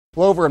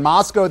Well, over in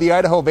Moscow, the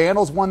Idaho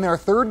Vandals won their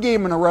third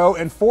game in a row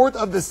and fourth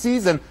of the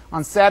season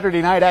on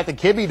Saturday night at the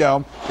Kibbie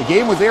Dome. The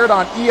game was aired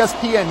on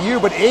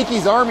ESPNU, but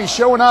Akey's Army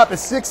showing up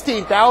as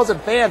 16,000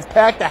 fans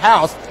packed the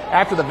house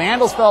after the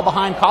Vandals fell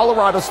behind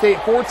Colorado State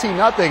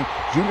 14-0.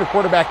 Junior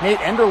quarterback Nate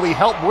Enderle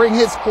helped bring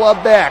his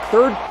club back.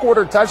 Third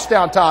quarter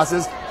touchdown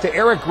tosses to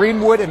Eric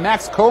Greenwood and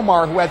Max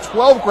Komar, who had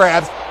 12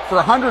 grabs for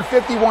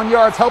 151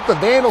 yards, helped the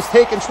Vandals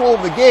take control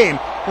of the game.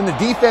 Then the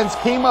defense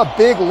came up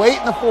big late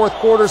in the fourth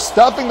quarter,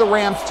 stuffing the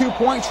Rams'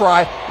 two-point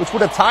try, which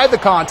would have tied the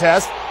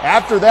contest.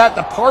 After that,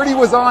 the party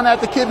was on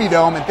at the Kibbie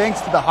Dome, and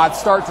thanks to the hot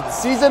start to the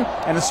season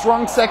and a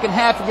strong second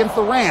half against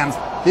the Rams,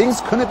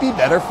 things couldn't be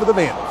better for the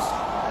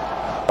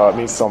Vandals. It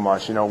means so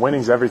much. You know,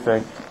 winning's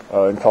everything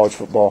in college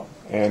football,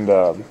 and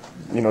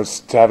you know,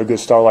 to have a good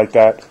start like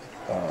that,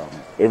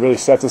 it really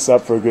sets us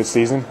up for a good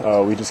season.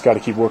 We just got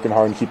to keep working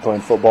hard and keep playing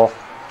football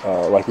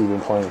like we've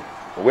been playing.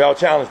 We all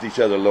challenged each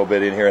other a little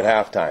bit in here at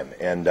halftime,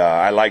 and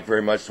I like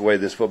very much the way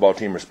this football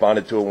team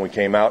responded to it when we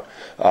came out.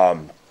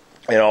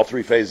 In all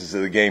three phases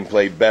of the game,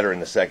 played better in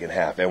the second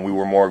half, and we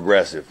were more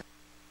aggressive.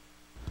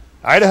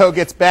 Idaho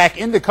gets back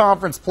into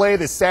conference play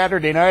this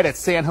Saturday night at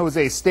San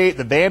Jose State.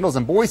 The Vandals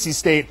and Boise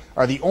State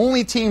are the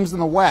only teams in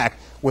the WAC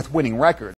with winning records.